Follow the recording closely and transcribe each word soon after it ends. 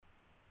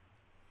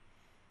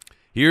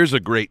Here's a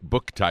great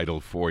book title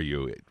for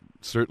you. It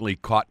certainly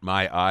caught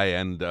my eye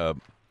and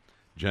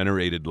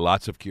generated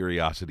lots of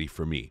curiosity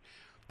for me.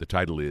 The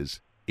title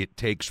is It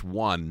Takes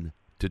One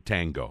to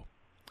Tango: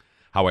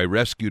 How I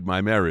Rescued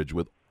My Marriage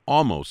with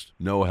Almost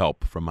No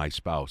Help from My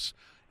Spouse,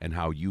 and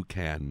How You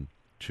Can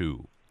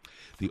Too.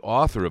 The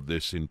author of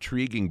this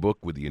intriguing book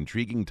with the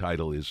intriguing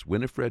title is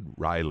Winifred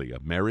Riley, a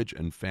marriage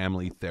and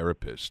family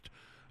therapist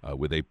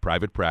with a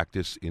private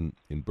practice in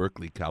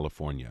Berkeley,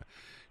 California.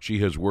 She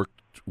has worked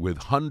with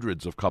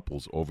hundreds of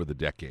couples over the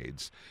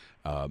decades,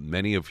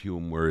 many of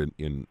whom were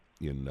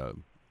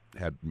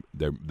had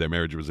their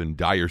marriage was in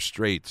dire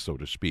straits, so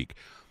to speak.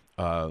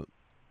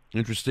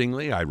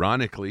 Interestingly,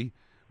 ironically,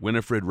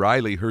 Winifred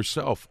Riley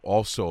herself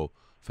also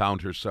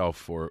found herself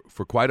for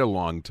quite a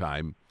long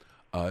time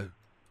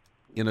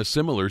in a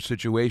similar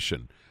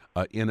situation,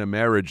 in a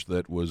marriage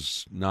that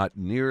was not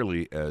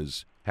nearly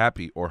as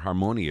happy or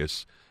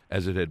harmonious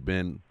as it had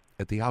been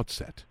at the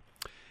outset.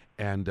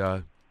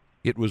 And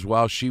it was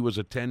while she was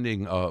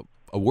attending a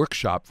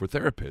workshop for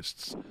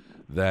therapists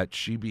that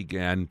she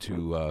began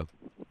to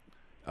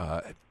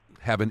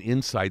have an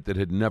insight that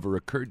had never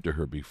occurred to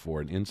her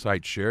before, an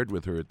insight shared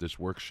with her at this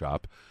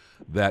workshop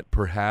that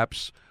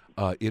perhaps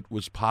it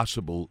was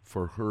possible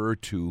for her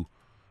to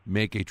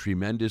make a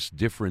tremendous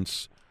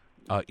difference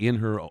in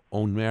her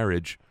own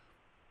marriage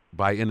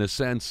by, in a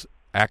sense,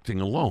 acting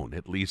alone,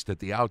 at least at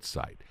the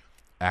outside,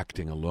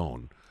 acting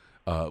alone,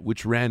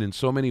 which ran in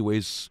so many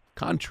ways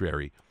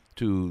contrary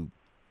to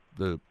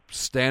the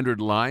standard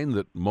line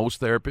that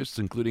most therapists,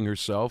 including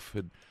herself,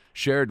 had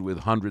shared with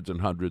hundreds and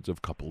hundreds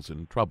of couples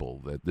in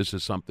trouble, that this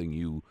is something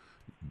you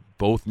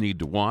both need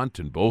to want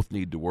and both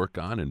need to work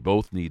on and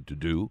both need to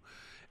do.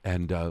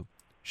 And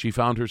she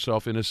found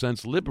herself, in a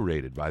sense,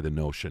 liberated by the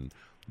notion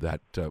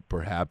that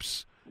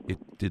perhaps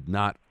it did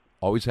not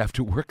always have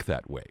to work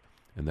that way,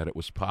 and that it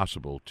was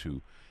possible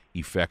to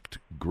effect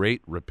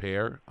great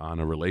repair on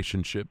a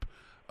relationship,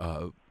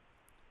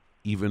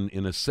 even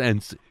in a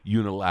sense,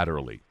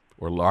 unilaterally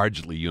or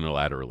largely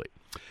unilaterally.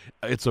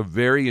 It's a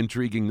very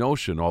intriguing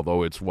notion,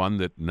 although it's one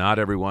that not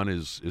everyone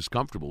is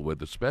comfortable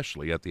with,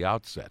 especially at the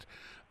outset.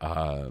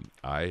 I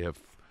have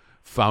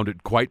found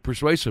it quite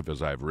persuasive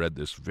as I've read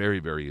this very,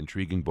 very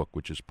intriguing book,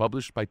 which is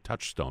published by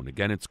Touchstone.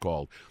 Again, it's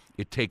called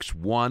It Takes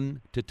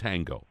One to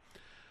Tango: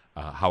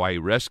 How I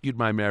Rescued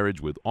My Marriage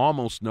with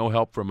Almost No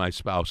Help from My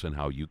Spouse, and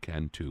How You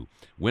Can Too.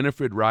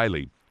 Winifred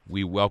Riley,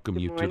 we welcome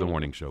you to the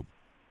Morning Show.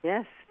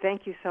 Yes,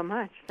 thank you so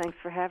much. Thanks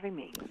for having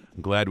me.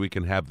 I'm glad we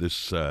can have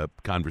this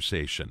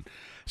conversation.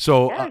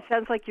 So, yeah, it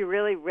sounds like you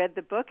really read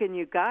the book and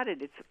you got it.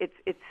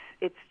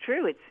 It's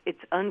true. It's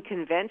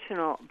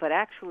unconventional, but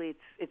actually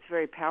it's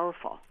very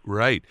powerful.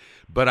 Right.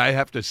 But I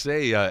have to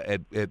say,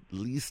 at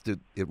least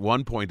at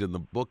one point in the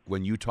book,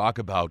 when you talk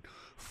about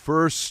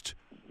first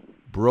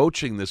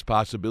broaching this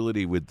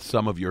possibility with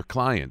some of your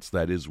clients,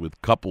 that is, with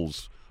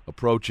couples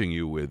approaching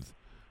you with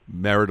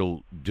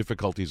marital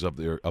difficulties of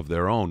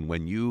their own,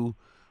 when you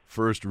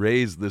first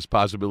raised this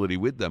possibility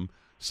with them,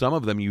 some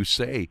of them, you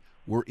say,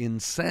 were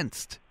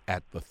incensed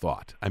at the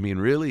thought. I mean,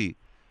 really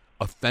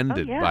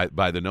offended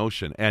by the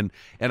notion. And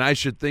I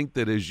should think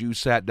that as you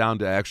sat down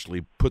to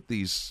actually put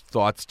these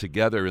thoughts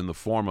together in the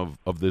form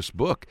of this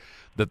book,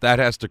 that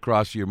has to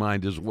cross your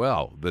mind as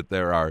well, that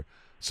there are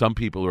some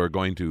people who are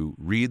going to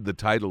read the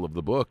title of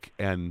the book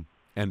and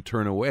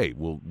turn away,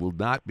 will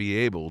not be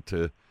able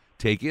to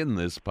take in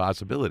this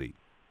possibility.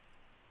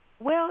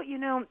 Well,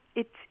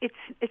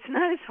 it's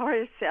not as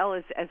hard to sell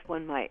as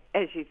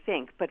you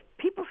think. But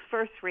people's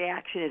first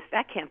reaction is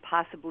that can't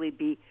possibly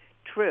be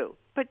true.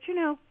 But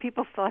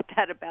people thought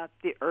that about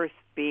the Earth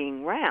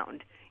being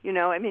round.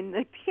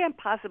 It can't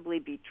possibly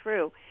be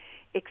true,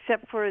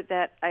 except for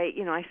that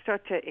I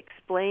start to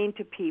explain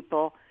to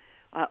people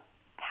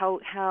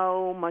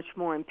how much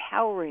more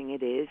empowering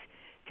it is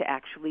to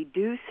actually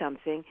do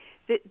something.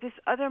 This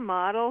other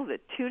model, the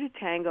two to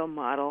tango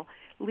model,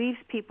 leaves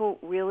people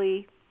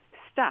really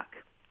stuck.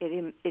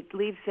 It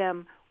leaves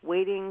them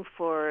waiting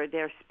for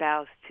their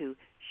spouse to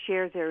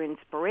share their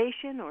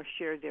inspiration or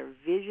share their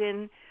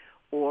vision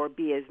or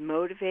be as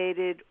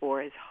motivated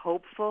or as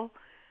hopeful.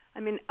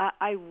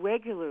 I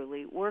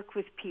regularly work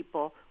with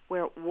people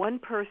where one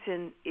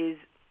person is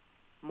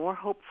more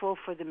hopeful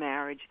for the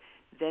marriage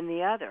than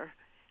the other.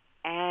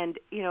 And,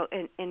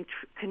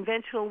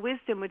 conventional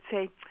wisdom would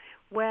say,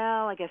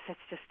 well, I guess that's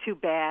just too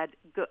bad.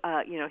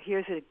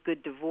 Here's a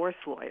good divorce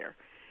lawyer.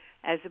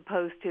 As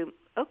opposed to,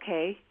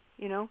 okay,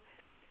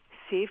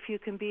 see if you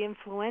can be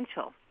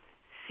influential.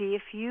 See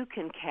if you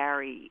can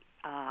carry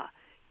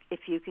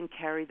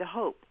the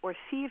hope, or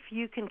see if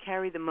you can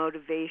carry the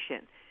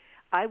motivation.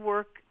 I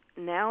work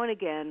now and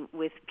again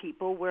with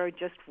people where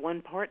just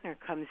one partner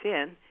comes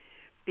in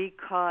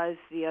because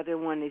the other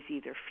one is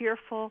either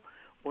fearful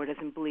or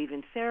doesn't believe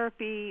in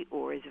therapy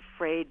or is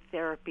afraid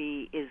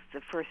therapy is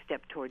the first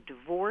step toward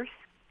divorce.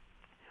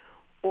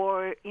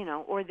 Or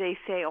they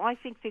say, I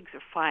think things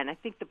are fine. I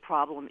think the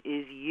problem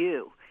is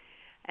you.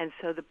 And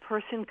so the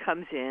person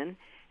comes in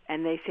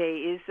and they say,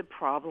 is the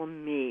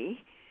problem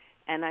me?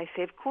 And I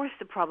say, of course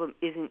the problem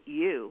isn't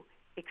you.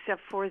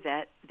 except for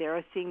that there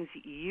are things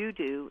you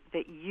do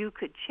that you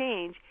could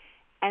change,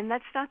 and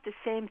that's not the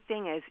same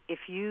thing as if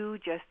you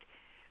just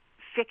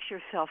fix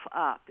yourself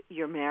up,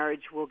 your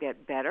marriage will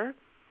get better,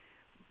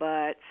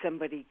 but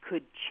somebody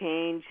could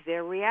change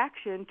their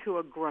reaction to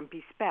a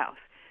grumpy spouse.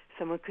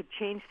 Someone could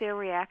change their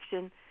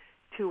reaction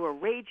to a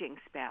raging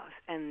spouse,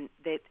 and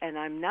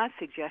I'm not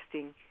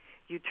suggesting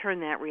you turn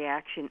that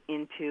reaction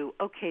into,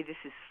 okay, this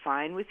is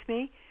fine with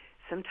me.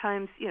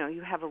 Sometimes,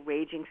 you have a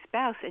raging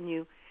spouse and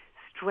you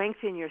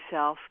strengthen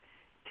yourself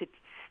to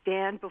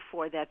stand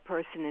before that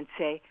person and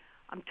say,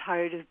 I'm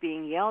tired of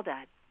being yelled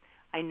at.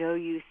 I know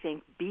you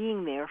think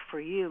being there for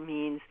you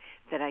means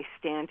that I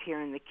stand here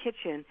in the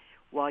kitchen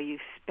while you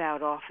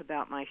spout off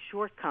about my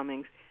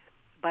shortcomings,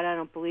 but I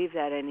don't believe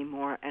that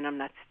anymore, and I'm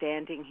not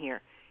standing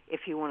here.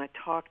 If you want to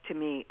talk to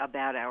me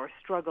about our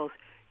struggles,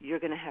 you're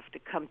going to have to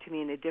come to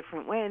me in a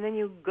different way, and then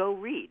you go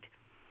read.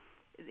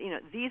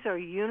 These are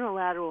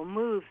unilateral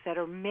moves that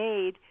are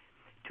made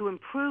to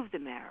improve the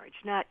marriage,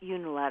 not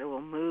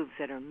unilateral moves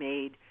that are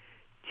made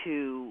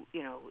to,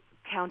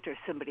 counter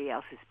somebody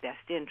else's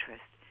best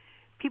interest.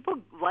 People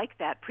like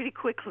that pretty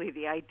quickly,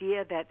 the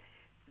idea that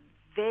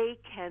they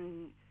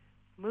can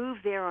move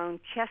their own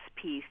chess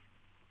piece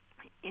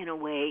in a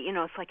way,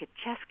 it's like a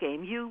chess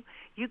game. You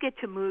get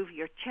to move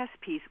your chess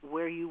piece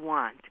where you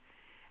want.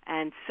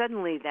 And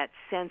suddenly that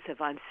sense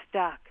of I'm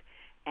stuck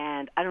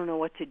and I don't know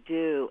what to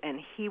do and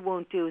he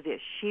won't do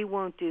this, she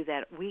won't do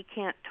that, we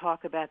can't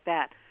talk about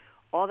that,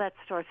 all that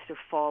starts to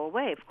fall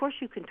away. Of course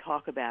you can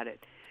talk about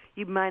it.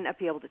 You might not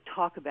be able to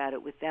talk about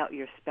it without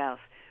your spouse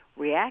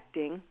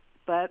reacting,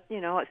 but,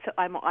 so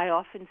I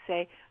often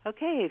say,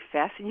 okay,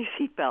 fasten your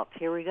seatbelts,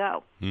 here we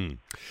go.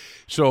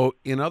 So,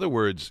 in other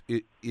words,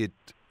 it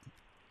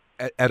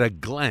at a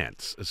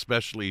glance,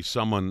 especially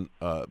someone,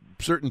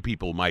 certain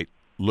people might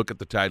look at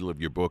the title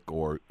of your book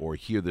or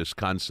hear this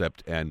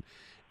concept and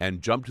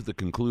jump to the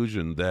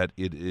conclusion that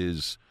it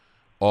is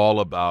all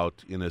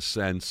about, in a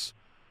sense,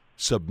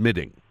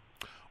 submitting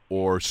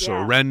or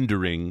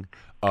surrendering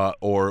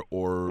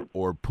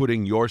or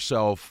putting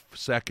yourself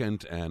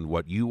second and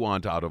what you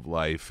want out of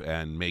life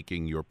and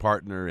making your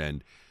partner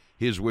and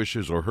his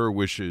wishes or her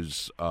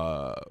wishes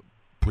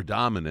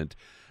predominant.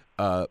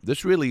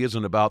 This really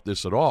isn't about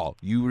this at all.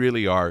 You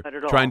really are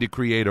trying to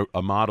create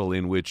a model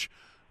in which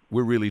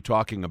we're really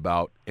talking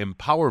about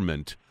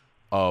empowerment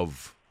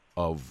of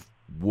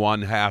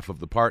one half of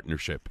the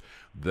partnership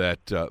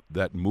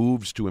that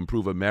moves to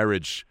improve a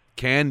marriage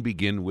can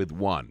begin with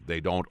one. They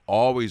don't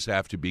always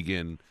have to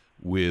begin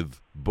with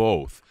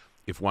both.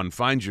 If one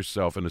finds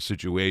yourself in a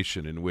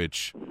situation in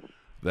which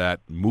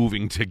that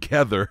moving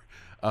together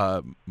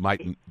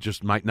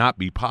might not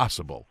be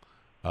possible.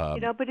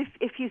 But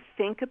if you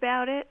think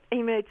about it,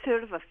 it's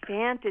sort of a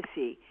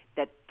fantasy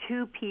that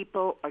two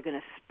people are going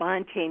to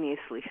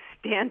spontaneously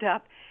stand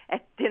up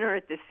at dinner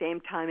at the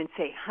same time and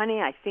say, honey,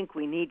 I think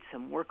we need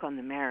some work on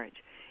the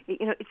marriage.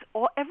 It's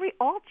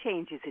all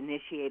change is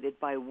initiated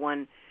by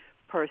one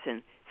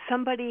person.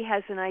 Somebody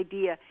has an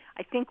idea.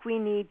 I think we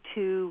need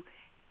to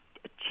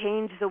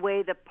change the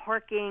way the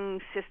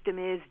parking system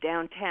is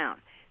downtown.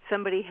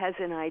 Somebody has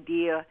an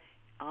idea.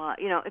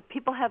 If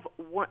people have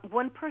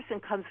one person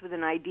comes with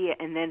an idea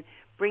and then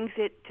brings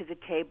it to the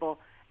table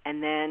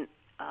and then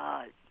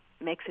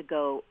makes a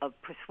go of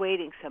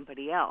persuading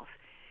somebody else.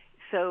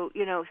 So,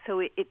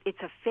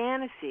 it's a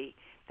fantasy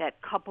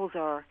that couples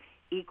are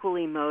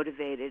equally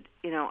motivated.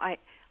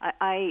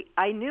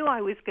 I knew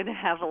I was going to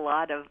have a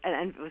lot of,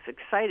 and was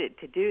excited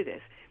to do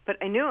this, but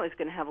I knew I was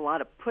going to have a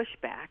lot of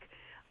pushback.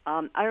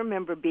 I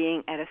remember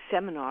being at a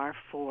seminar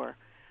for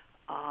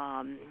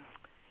kind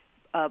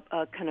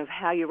of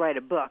how you write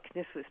a book.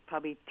 This was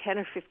probably 10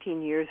 or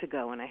 15 years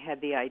ago when I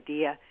had the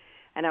idea,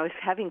 and I was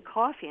having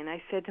coffee, and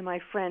I said to my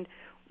friend,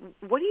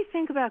 what do you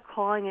think about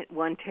calling it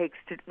what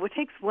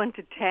takes one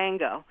to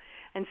tango?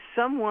 And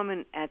some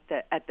woman at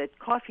the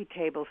coffee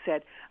table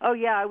said, oh,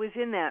 yeah, I was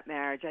in that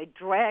marriage. I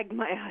dragged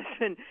my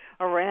husband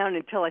around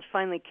until I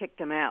finally kicked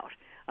him out.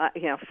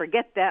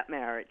 Forget that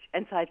marriage.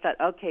 And so I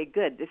thought, okay,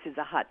 good, this is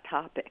a hot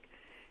topic.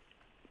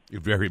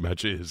 It very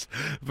much is.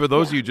 For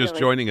those of you just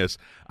joining us,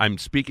 I'm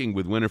speaking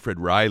with Winifred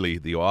Riley,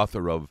 the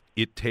author of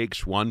It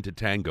Takes One to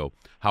Tango,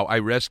 How I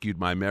Rescued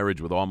My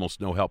Marriage with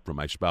Almost No Help from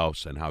My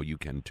Spouse and How You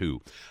Can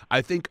Too.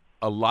 I think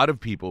a lot of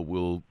people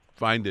will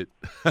find it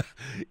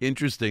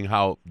interesting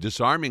how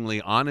disarmingly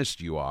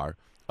honest you are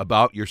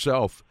about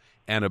yourself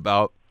and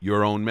about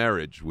your own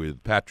marriage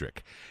with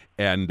Patrick.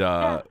 And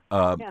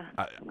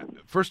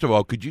first of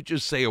all, could you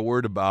just say a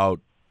word about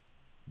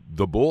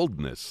the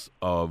boldness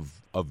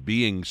of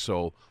being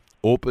so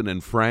open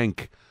and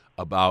frank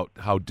about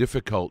how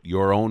difficult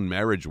your own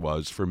marriage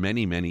was for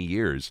many, many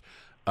years?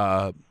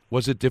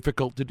 Was it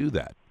difficult to do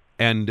that?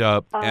 And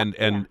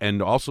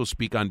also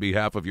speak on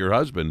behalf of your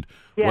husband.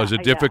 Was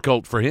it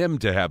difficult for him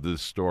to have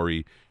this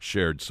story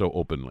shared so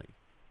openly?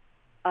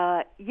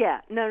 I'll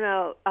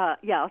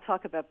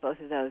talk about both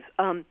of those.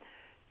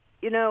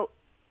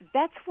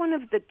 That's one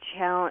of the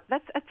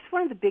that's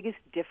one of the biggest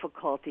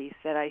difficulties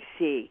that I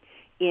see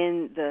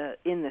in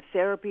the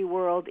therapy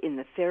world, in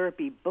the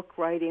therapy book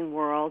writing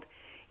world,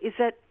 is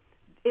that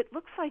it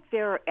looks like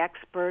there are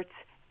experts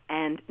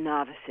and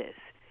novices.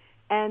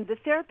 And the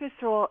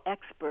therapists are all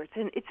experts,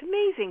 and it's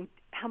amazing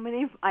how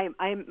many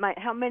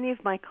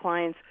of my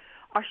clients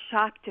are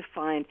shocked to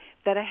find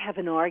that I have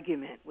an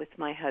argument with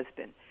my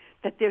husband.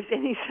 That there's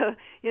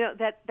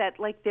that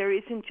like there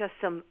isn't just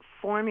some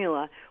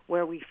formula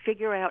where we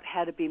figure out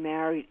how to be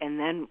married and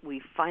then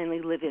we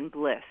finally live in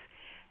bliss.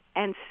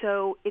 And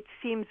so it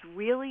seems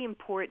really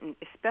important,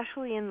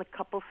 especially in the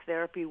couples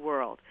therapy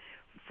world,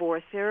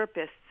 for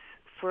therapists,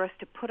 for us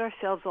to put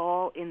ourselves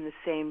all in the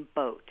same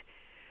boat.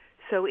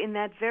 So in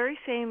that very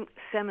same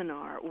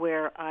seminar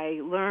where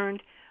I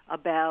learned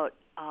about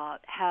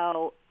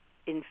how,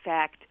 in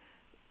fact,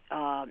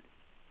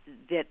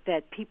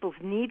 that people's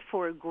need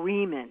for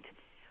agreement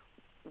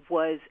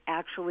was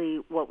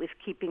actually what was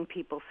keeping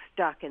people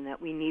stuck, and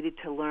that we needed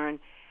to learn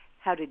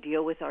how to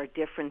deal with our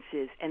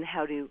differences and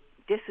how to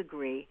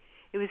disagree.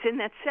 It was in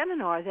that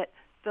seminar that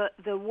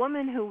the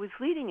woman who was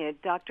leading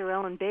it, Dr.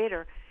 Ellen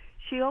Bader,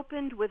 she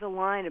opened with a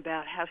line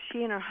about how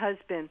she and her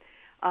husband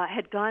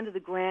had gone to the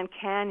Grand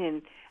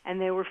Canyon,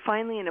 and they were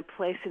finally in a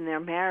place in their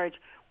marriage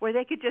where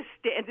they could just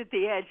stand at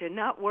the edge and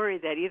not worry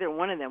that either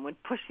one of them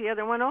would push the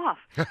other one off.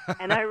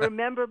 And I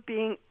remember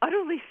being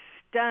utterly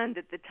stunned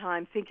at the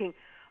time, thinking,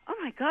 oh,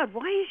 my God,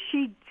 why is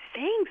she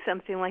saying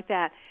something like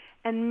that?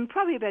 And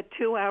probably about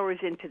 2 hours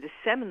into the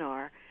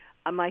seminar,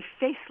 my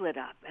face lit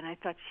up, and I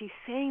thought, she's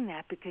saying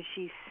that because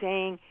she's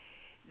saying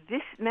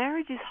this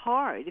marriage is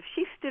hard. If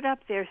she stood up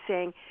there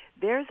saying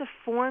there's a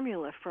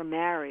formula for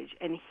marriage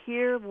and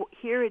here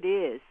it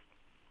is,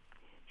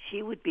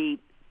 she would be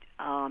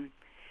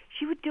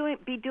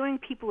doing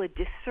people a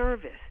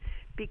disservice,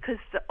 because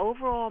the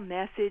overall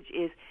message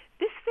is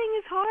this thing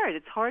is hard.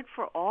 It's hard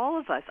for all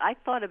of us. I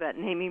thought about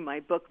naming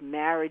my book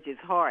 "Marriage is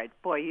Hard."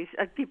 Boy,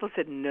 people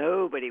said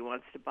nobody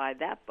wants to buy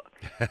that book,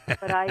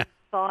 but I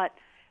thought,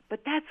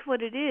 but that's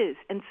what it is.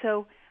 And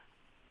so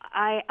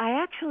I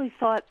actually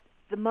thought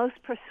the most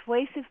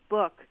persuasive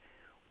book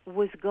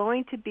was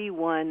going to be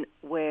one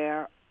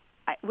where,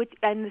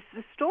 the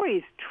story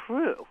is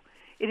true.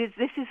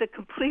 This is a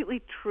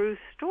completely true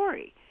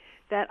story.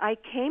 That I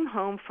came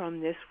home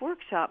from this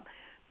workshop.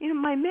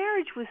 My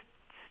marriage was,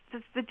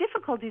 the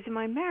difficulties in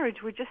my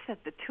marriage were just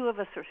that the two of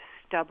us are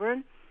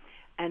stubborn,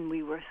 and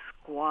we were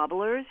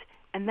squabblers,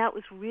 and that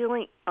was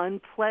really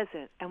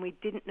unpleasant, and we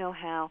didn't know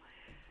how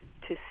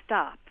to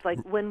stop. Like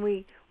when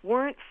we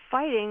weren't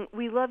fighting,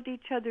 we loved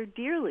each other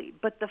dearly,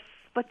 but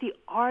the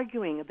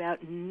arguing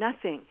about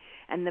nothing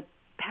and the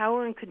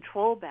power and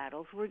control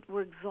battles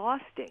were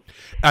exhausting.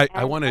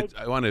 I want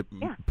to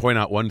point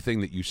out one thing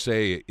that you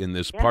say in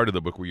this part of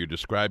the book where you're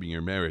describing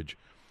your marriage.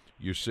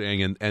 You're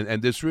saying,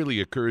 and this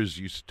really occurs,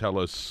 you tell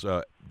us,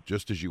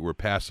 just as you were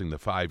passing the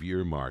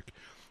 5-year mark,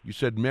 you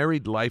said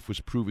married life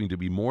was proving to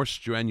be more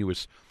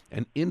strenuous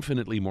and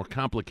infinitely more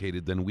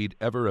complicated than we'd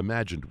ever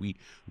imagined.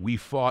 We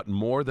fought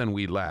more than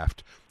we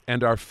laughed,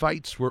 and our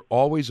fights were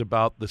always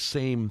about the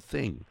same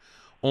thing,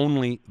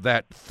 only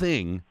that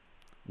thing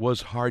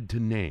was hard to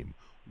name.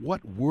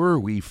 What were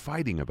we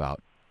fighting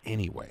about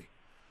anyway?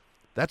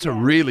 That's a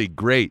really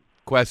great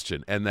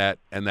question, and that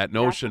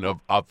notion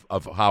of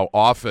how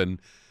often,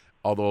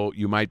 although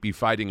you might be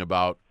fighting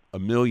about a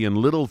million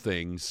little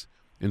things,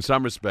 in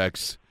some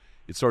respects,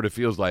 it sort of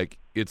feels like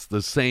it's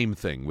the same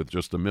thing with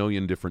just a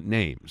million different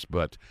names.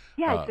 But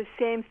it's the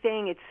same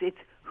thing. It's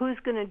who's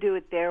going to do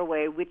it their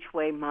way, which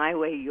way, my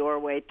way, your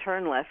way,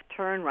 turn left,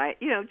 turn right.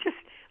 Just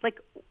like,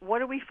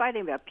 what are we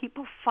fighting about?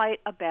 People fight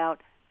about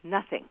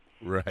nothing.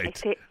 Right. I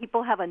say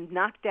people have a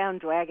knockdown,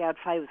 drag-out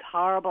fight. It was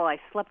horrible. I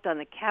slept on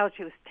the couch.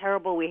 It was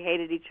terrible. We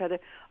hated each other.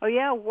 Oh,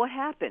 yeah, what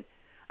happened?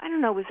 I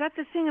don't know. Was that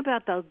the thing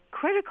about the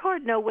credit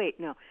card? No, wait,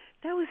 no.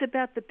 That was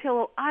about the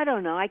pillow. I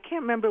don't know. I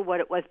can't remember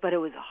what it was, but it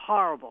was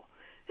horrible.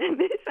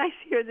 I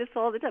hear this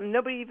all the time.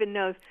 Nobody even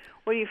knows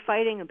what you're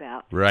fighting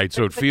about. Right,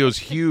 so it feels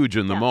huge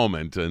in the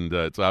moment, and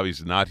it's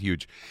obviously not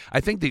huge. I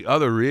think the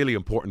other really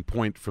important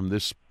point from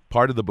this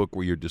part of the book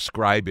where you're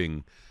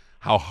describing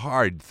how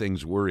hard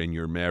things were in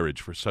your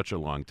marriage for such a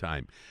long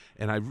time,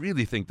 and I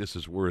really think this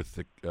is worth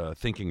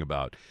thinking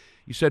about.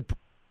 You said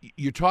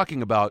you're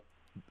talking about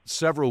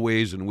several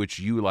ways in which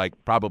you, like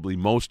probably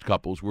most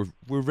couples, were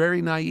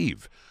very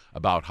naive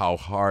about how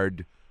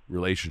hard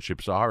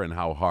relationships are and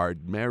how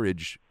hard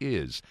marriage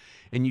is.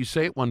 And you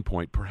say at one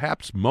point,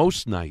 perhaps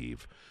most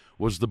naive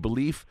was the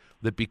belief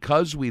that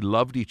because we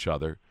loved each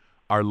other,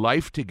 our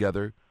life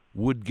together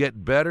would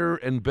get better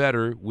and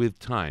better with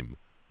time,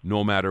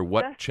 no matter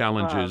what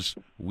challenges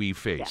we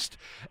faced.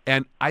 Yeah.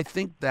 And I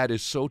think that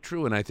is so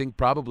true, and I think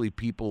probably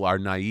people are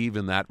naive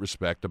in that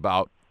respect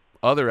about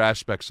other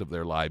aspects of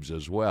their lives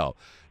as well.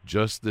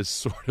 Just this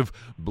sort of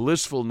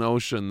blissful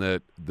notion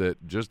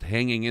that just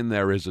hanging in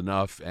there is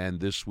enough, and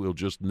this will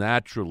just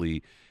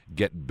naturally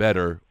get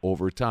better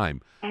over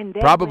time. And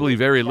probably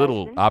very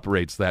little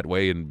operates that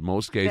way. In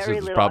most cases,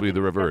 it's probably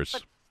the reverse.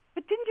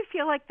 But didn't you feel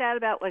feel like that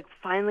about, like,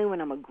 finally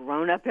when I'm a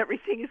grown-up,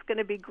 everything is going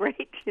to be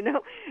great, you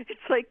know? It's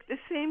like the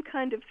same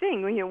kind of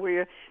thing. When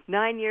you're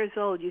 9 years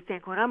old, you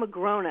think, when I'm a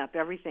grown-up,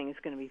 everything is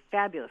going to be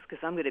fabulous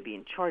because I'm going to be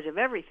in charge of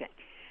everything.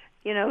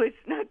 You know, it's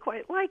not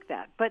quite like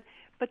that. But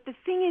the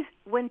thing is,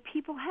 when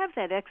people have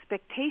that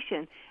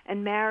expectation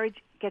and marriage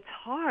gets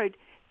hard,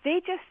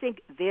 they just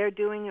think they're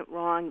doing it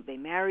wrong. They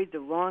married the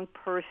wrong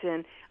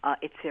person.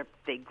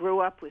 They grew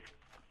up with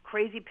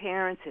crazy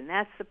parents, and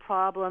that's the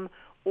problem.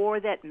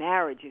 Or that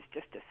marriage is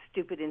just a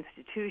stupid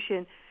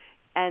institution,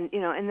 and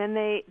then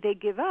they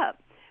give up.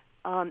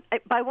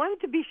 But I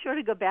wanted to be sure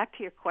to go back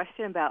to your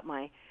question about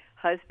my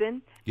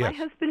husband. Yes. My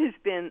husband has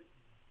been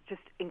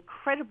just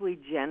incredibly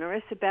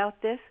generous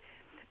about this,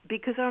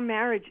 because our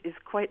marriage is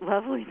quite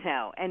lovely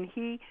now, and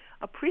he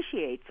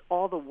appreciates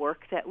all the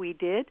work that we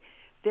did.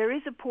 There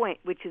is a point,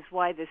 which is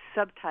why the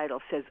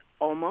subtitle says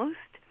almost.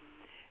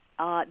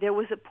 There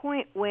was a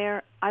point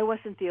where I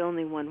wasn't the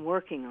only one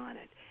working on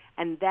it,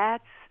 and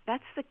that's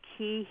the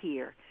key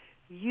here.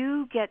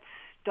 You get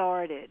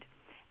started,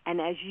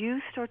 and as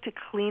you start to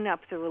clean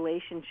up the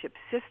relationship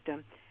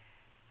system,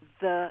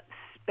 the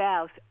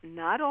spouse,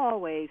 not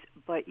always,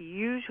 but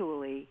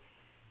usually,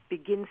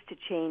 begins to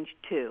change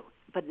too,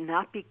 but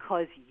not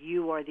because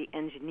you are the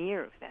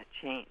engineer of that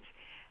change.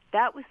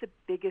 That was the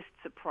biggest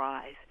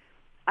surprise.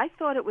 I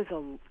thought it was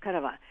a kind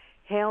of a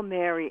Hail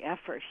Mary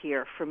effort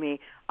here for me.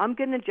 I'm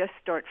going to just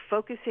start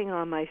focusing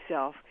on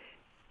myself.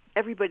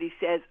 Everybody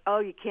says, oh,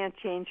 you can't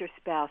change your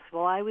spouse.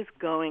 Well, I was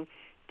going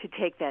to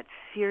take that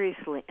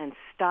seriously and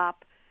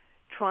stop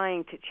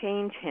trying to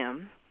change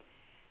him,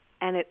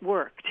 and it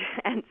worked.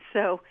 And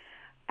so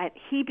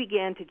he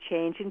began to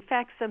change. In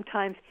fact,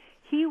 sometimes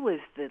he was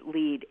the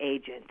lead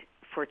agent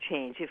for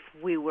change. If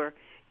we were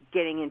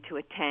getting into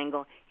a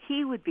tangle,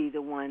 he would be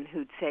the one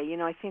who'd say,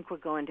 I think we're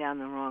going down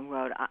the wrong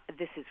road.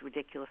 This is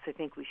ridiculous. I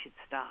think we should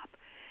stop.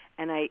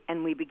 And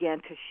we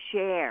began to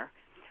share,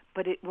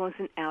 but it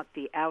wasn't out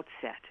the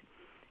outset.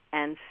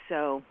 And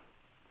so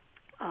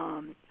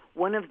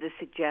one of the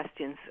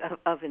suggestions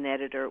of an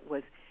editor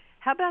was,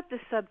 how about the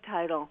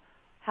subtitle,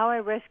 How I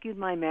Rescued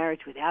My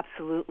Marriage with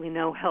Absolutely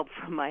No Help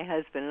from My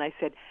Husband? And I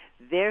said,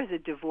 there's a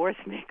divorce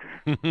maker.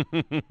 I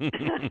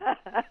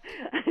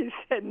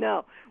said,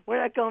 no, we're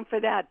not going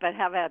for that, but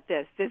how about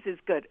this? This is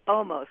good,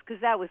 almost,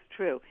 because that was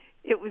true.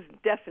 It was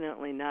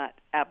definitely not,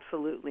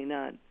 absolutely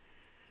not.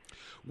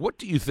 What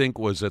do you think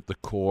was at the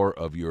core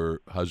of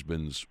your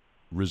husband's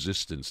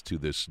resistance to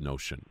this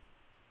notion?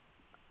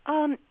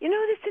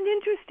 That's an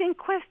interesting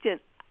question.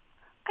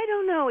 I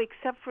don't know,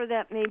 except for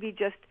that maybe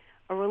just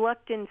a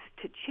reluctance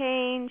to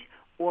change,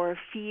 or a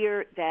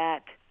fear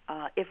that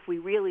if we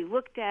really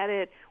looked at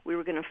it, we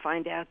were going to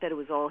find out that it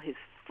was all his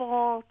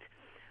fault,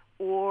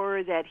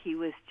 or that he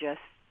was just,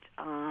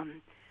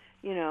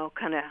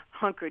 kind of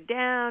hunkered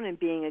down and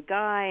being a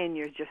guy, and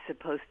you're just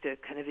supposed to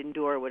kind of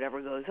endure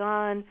whatever goes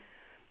on.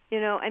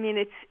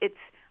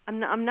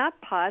 I'm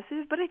not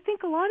positive, but I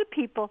think a lot of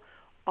people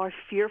are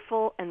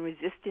fearful and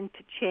resistant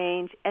to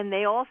change, and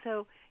they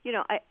also,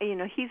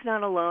 he's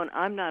not alone,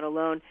 I'm not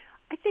alone.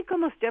 I think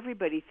almost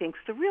everybody thinks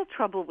the real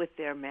trouble with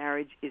their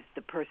marriage is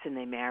the person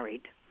they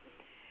married.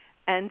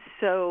 And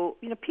so,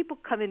 people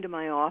come into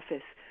my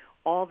office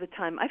all the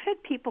time. I've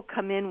had people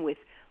come in with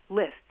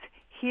lists.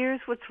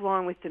 Here's what's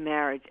wrong with the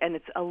marriage. And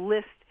it's a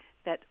list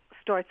that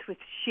starts with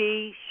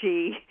she.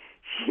 She's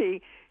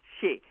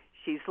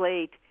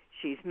late.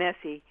 She's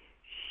messy.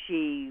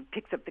 She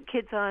picks up the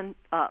kids on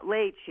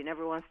late. She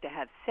never wants to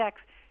have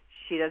sex.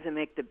 She doesn't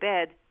make the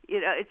bed.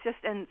 It's just,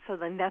 and so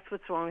then that's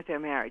what's wrong with their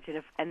marriage.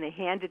 And they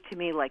hand it to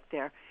me like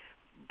they're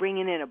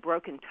bringing in a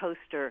broken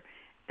toaster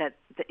that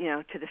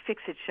to the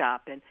fix-it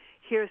shop, and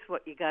here's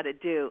what you got to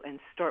do, and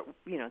start.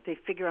 They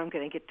figure I'm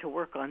going to get to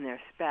work on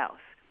their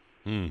spouse.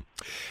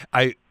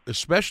 I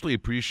especially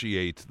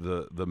appreciate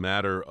the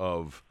matter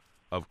of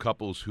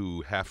couples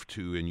who have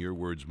to, in your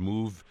words,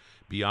 move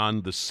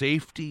beyond the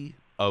safety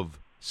of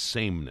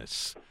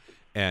sameness,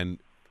 and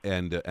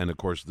of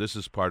course this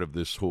is part of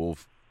this whole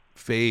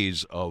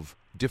phase of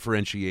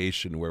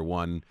differentiation where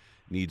one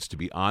needs to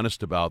be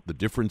honest about the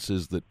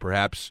differences that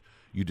perhaps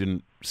you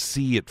didn't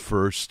see at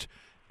first,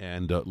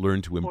 and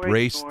learn to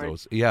embrace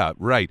those. Yeah,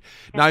 right.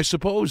 Now, I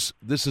suppose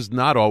this is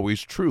not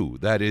always true.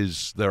 That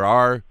is, there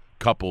are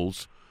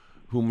couples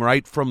whom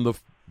right from the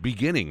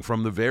beginning,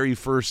 from the very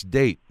first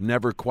date,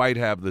 never quite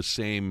have the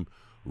same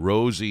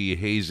rosy,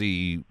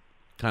 hazy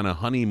kind of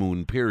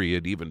honeymoon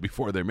period even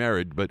before they're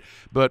married, but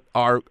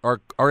are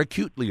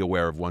acutely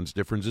aware of one's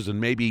differences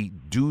and maybe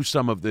do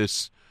some of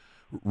this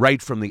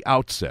right from the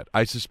outset.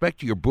 I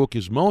suspect your book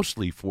is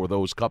mostly for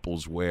those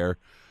couples where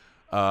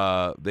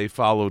they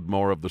followed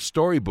more of the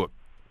storybook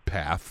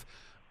path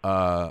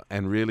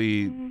and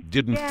really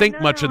didn't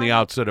think much in the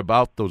outset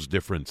about those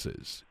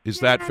differences. Is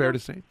that fair to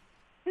say?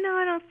 No,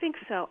 I don't think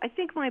so. I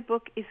think my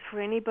book is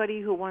for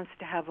anybody who wants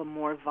to have a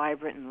more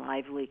vibrant and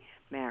lively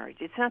marriage.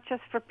 It's not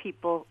just for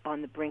people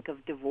on the brink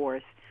of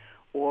divorce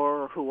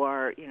or who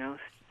are,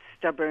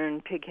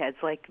 stubborn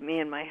pigheads like me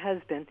and my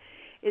husband.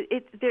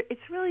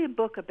 It's really a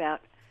book about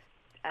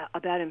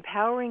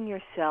empowering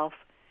yourself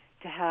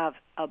to have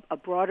a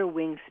broader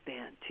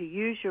wingspan, to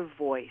use your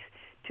voice,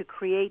 to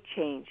create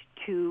change,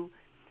 to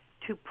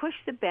push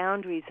the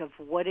boundaries of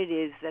what it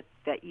is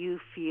that you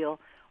feel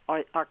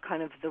are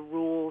kind of the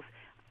rules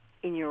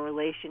in your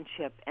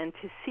relationship, and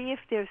to see if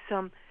there's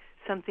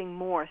something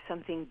more,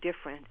 something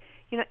different.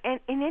 And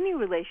in any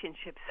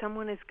relationship,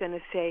 someone is going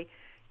to say,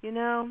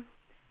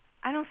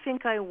 I don't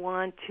think I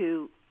want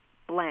to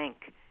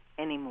blank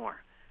anymore.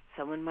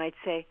 Someone might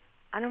say,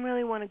 I don't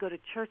really want to go to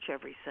church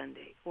every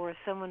Sunday. Or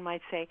someone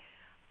might say,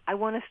 I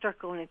want to start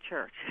going to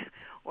church.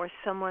 Or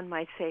someone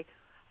might say,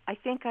 I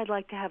think I'd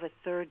like to have a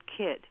third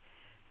kid.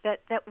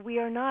 That we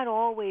are not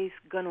always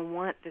going to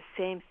want the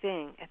same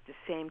thing at the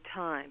same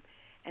time.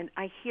 And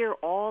I hear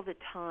all the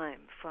time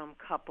from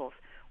couples,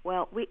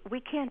 well,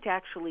 we can't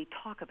actually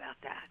talk about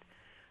that.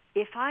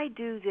 If I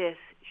do this,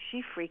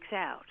 she freaks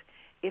out.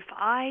 If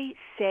I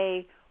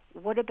say,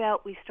 what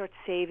about we start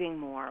saving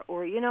more?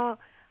 Or,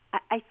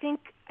 I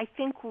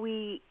think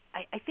we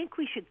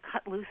should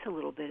cut loose a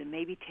little bit and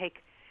maybe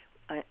take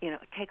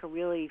a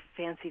really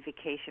fancy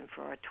vacation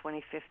for our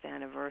 25th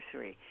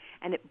anniversary,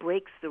 and it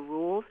breaks the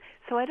rules.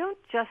 So I don't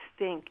just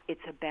think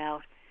it's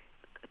about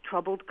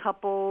troubled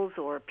couples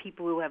or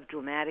people who have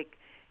dramatic,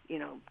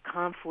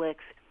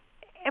 conflicts.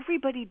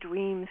 Everybody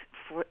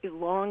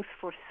longs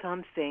for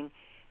something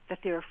that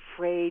they're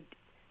afraid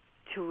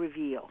to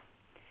reveal.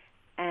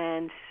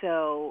 And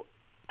so,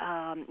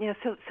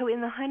 so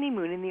in the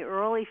honeymoon, in the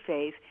early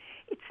phase,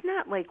 it's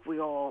not like we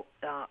all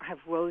have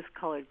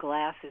rose-colored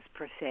glasses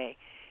per se.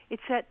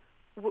 It's that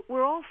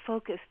we're all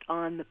focused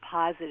on the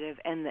positive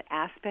and the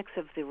aspects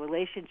of the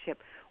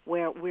relationship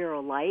where we're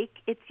alike.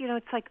 It's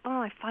like,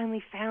 oh, I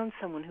finally found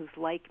someone who's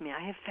like me. I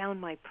have found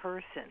my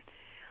person.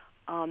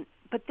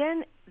 But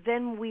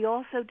then we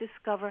also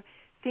discover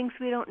things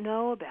we don't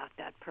know about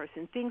that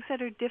person, things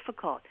that are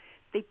difficult.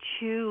 They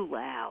chew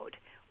loud.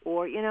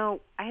 Or,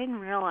 I didn't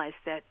realize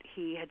that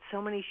he had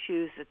so many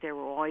shoes that they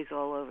were always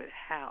all over the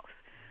house.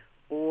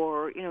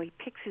 Or, he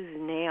picks his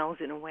nails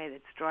in a way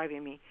that's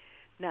driving me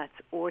nuts.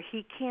 Or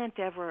he can't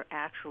ever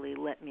actually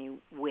let me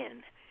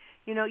win.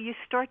 You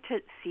start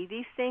to see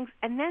these things,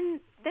 and then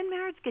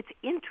marriage gets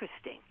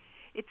interesting.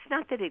 It's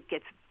not that it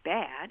gets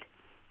bad.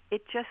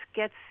 It just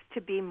gets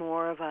to be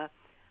more of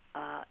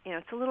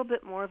it's a little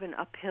bit more of an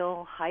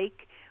uphill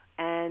hike,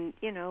 and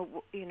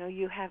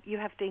you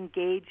have to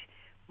engage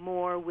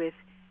more with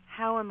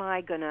how am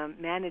I going to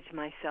manage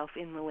myself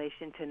in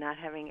relation to not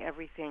having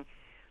everything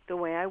the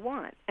way I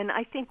want. And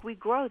I think we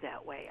grow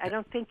that way. I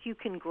don't think you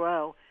can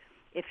grow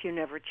if you're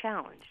never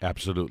challenged.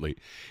 Absolutely.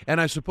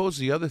 And I suppose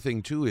the other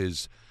thing, too,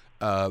 is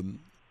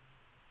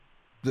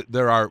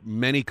there are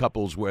many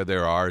couples where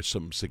there are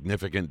some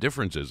significant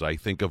differences. I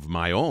think of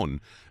my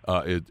own.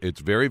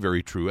 It's very,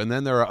 very true. And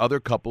then there are other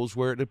couples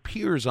where it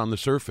appears on the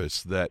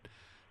surface that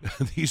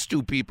these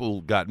two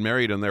people got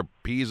married and they're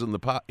peas in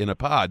a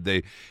pod.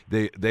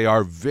 They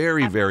are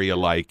very, very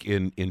alike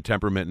in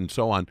temperament and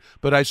so on.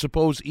 But I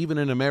suppose even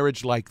in a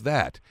marriage like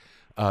that,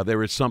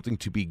 there is something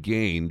to be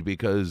gained,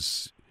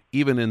 because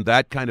even in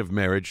that kind of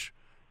marriage,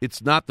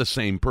 it's not the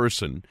same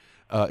person.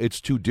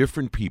 It's two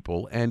different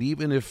people, and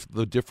even if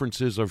the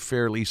differences are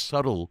fairly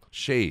subtle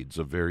shades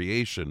of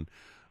variation,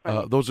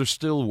 right, those are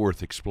still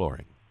worth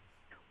exploring.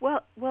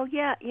 Well,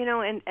 yeah,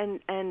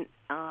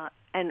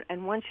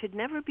 and one should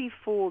never be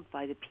fooled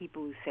by the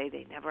people who say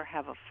they never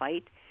have a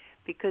fight,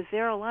 because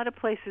there are a lot of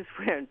places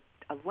where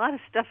a lot of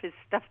stuff is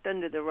stuffed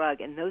under the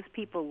rug, and those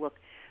people look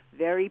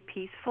very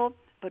peaceful.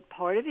 But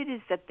part of it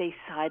is that they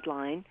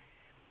sideline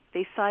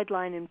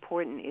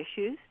important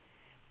issues.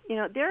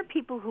 There are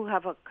people who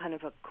have a kind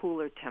of a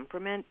cooler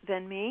temperament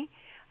than me,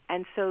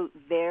 and so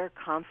their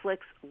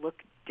conflicts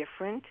look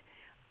different.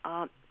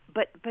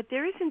 But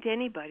there isn't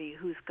anybody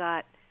who's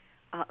got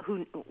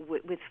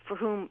for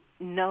whom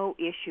no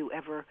issue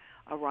ever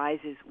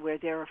arises where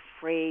they're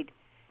afraid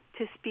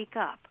to speak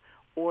up,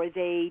 or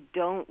they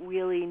don't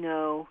really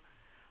know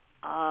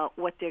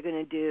what they're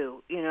going to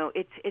do.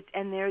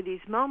 And there are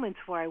these moments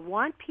where I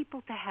want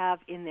people to have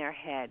in their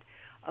head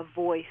a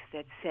voice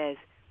that says,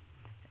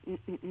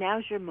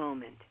 now's your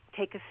moment.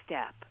 Take a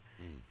step.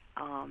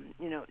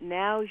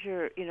 Now's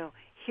your,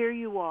 here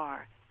you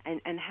are,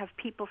 and have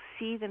people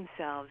see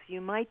themselves.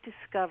 You might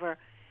discover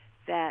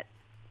that,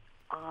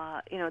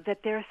 that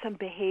there are some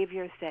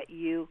behaviors that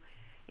you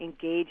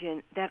engage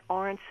in that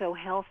aren't so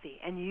healthy,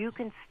 and you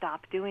can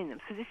stop doing them.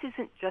 So this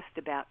isn't just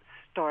about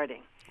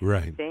starting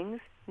things.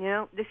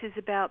 This is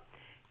about,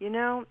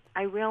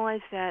 I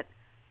realize that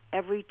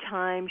every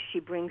time she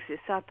brings this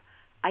up,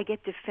 I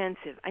get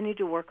defensive. I need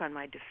to work on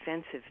my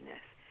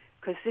defensiveness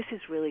because this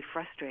is really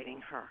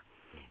frustrating her.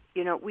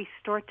 We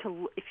start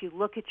to, if you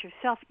look at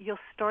yourself, you'll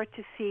start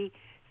to see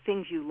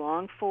things you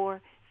long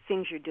for,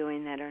 things you're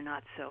doing that are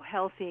not so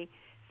healthy,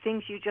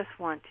 things you just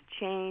want to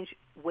change,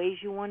 ways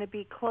you want to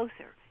be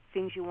closer,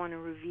 things you want to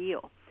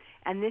reveal.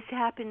 And this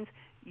happens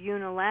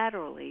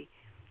unilaterally.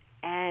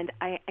 And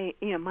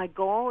my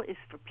goal is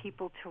for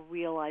people to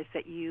realize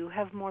that you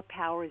have more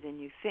power than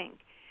you think,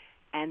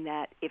 and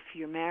that if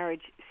your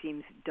marriage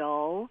seems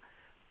dull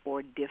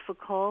or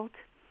difficult,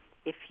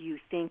 if you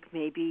think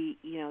maybe,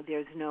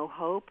 there's no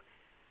hope,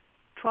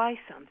 try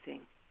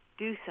something,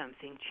 do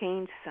something,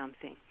 change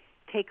something,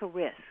 take a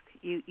risk.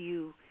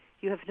 You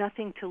have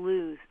nothing to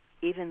lose,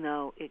 even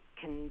though it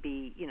can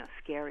be,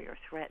 scary or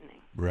threatening.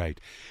 Right.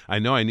 I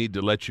know I need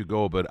to let you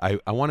go, but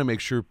I want to make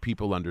sure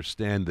people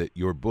understand that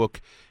your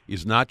book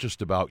is not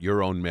just about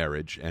your own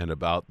marriage and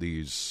about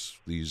these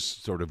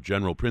sort of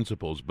general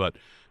principles, but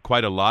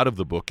quite a lot of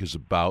the book is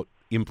about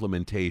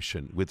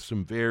implementation with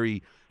some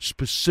very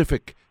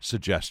specific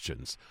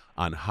suggestions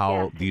on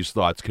how these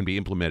thoughts can be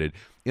implemented.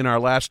 In our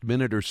last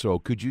minute or so,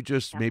 could you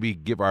just maybe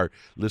give our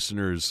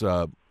listeners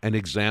an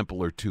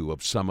example or two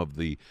of some of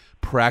the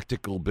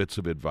practical bits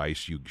of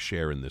advice you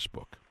share in this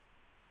book?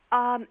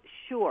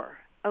 Sure.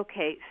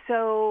 Okay,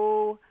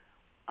 so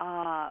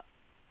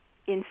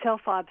in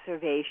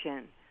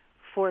self-observation,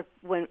 for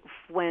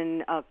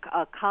when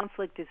a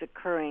conflict is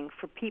occurring,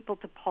 for people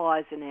to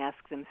pause and ask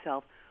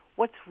themselves,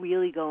 what's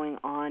really going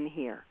on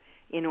here,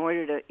 in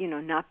order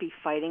to, not be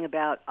fighting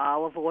about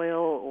olive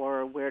oil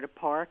or where to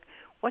park.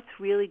 What's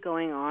really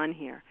going on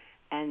here,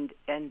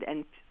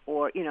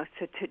 or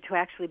to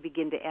actually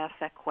begin to ask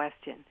that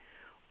question,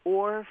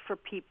 or for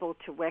people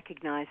to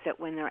recognize that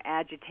when they're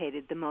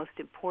agitated, the most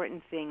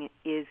important thing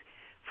is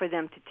for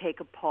them to take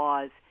a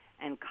pause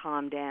and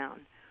calm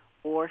down,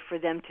 or for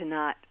them to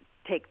not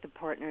take the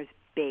partner's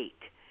bait,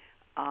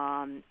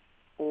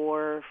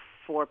 or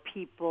for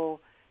people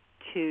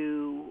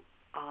to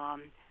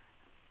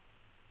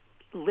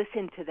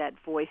listen to that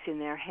voice in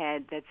their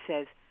head that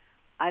says,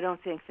 I don't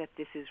think that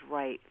this is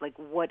right. Like,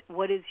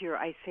 what is your,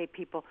 I say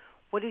people,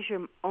 what is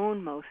your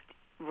own most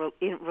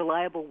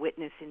reliable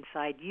witness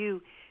inside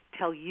you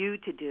tell you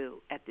to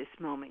do at this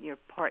moment? Your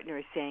partner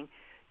is saying,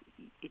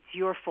 it's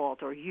your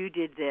fault, or you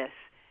did this.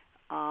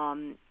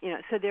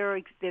 So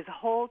there's a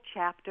whole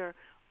chapter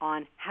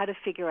on how to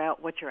figure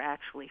out what you're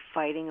actually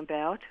fighting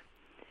about.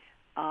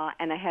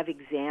 And I have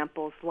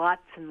examples,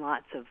 lots and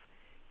lots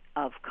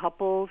of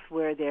couples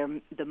where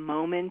the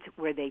moment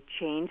where they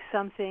change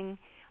something,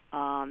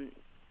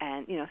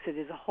 so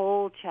there's a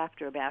whole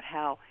chapter about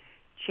how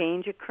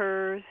change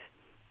occurs,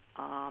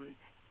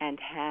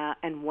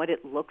 and what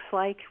it looks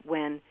like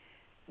when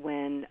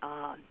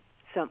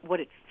what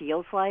it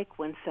feels like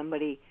when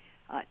somebody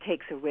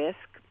takes a risk.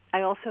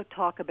 I also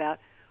talk about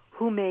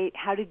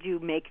how did you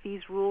make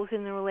these rules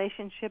in the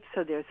relationship.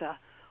 So there's a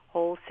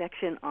whole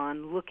section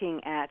on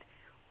looking at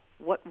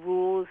what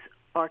rules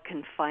are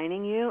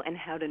confining you and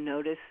how to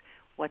notice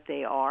what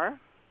they are.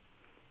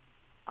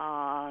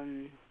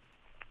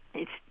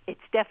 It's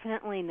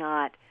definitely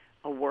not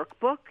a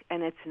workbook,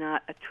 and it's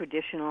not a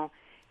traditional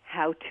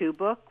how-to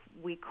book.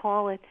 We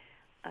call it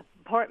a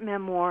part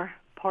memoir,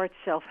 part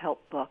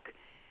self-help book.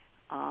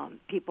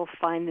 People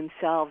find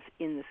themselves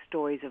in the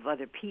stories of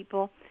other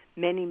people.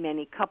 Many,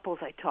 many couples.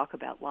 I talk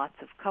about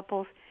lots of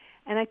couples,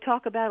 and I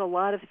talk about a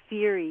lot of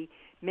theory.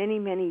 Many,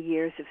 many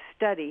years of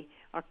study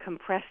are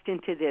compressed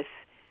into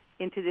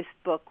this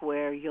book,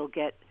 where you'll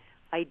get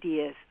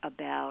ideas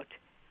about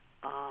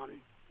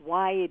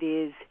why it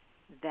is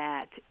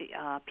that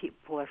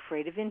people are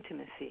afraid of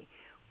intimacy,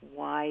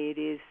 why it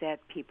is that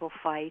people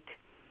fight,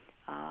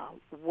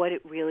 what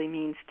it really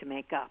means to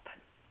make up.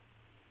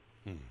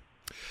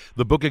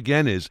 The book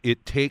again is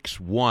It Takes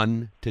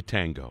One to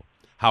Tango: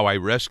 How I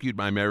Rescued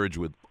My Marriage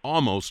with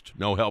Almost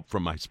No Help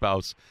from My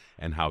Spouse,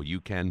 and How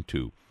You Can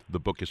Too. The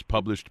book is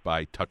published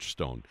by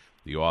Touchstone.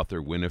 The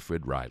author,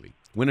 Winifred Riley.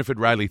 Winifred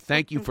Riley,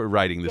 thank you for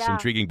writing this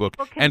intriguing book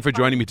and for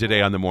joining me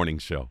today on The Morning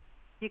Show.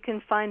 You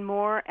can find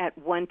more at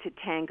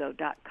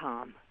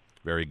onetotango.com.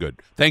 Very good.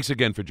 Thanks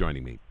again for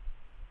joining me.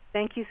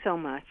 Thank you so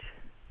much.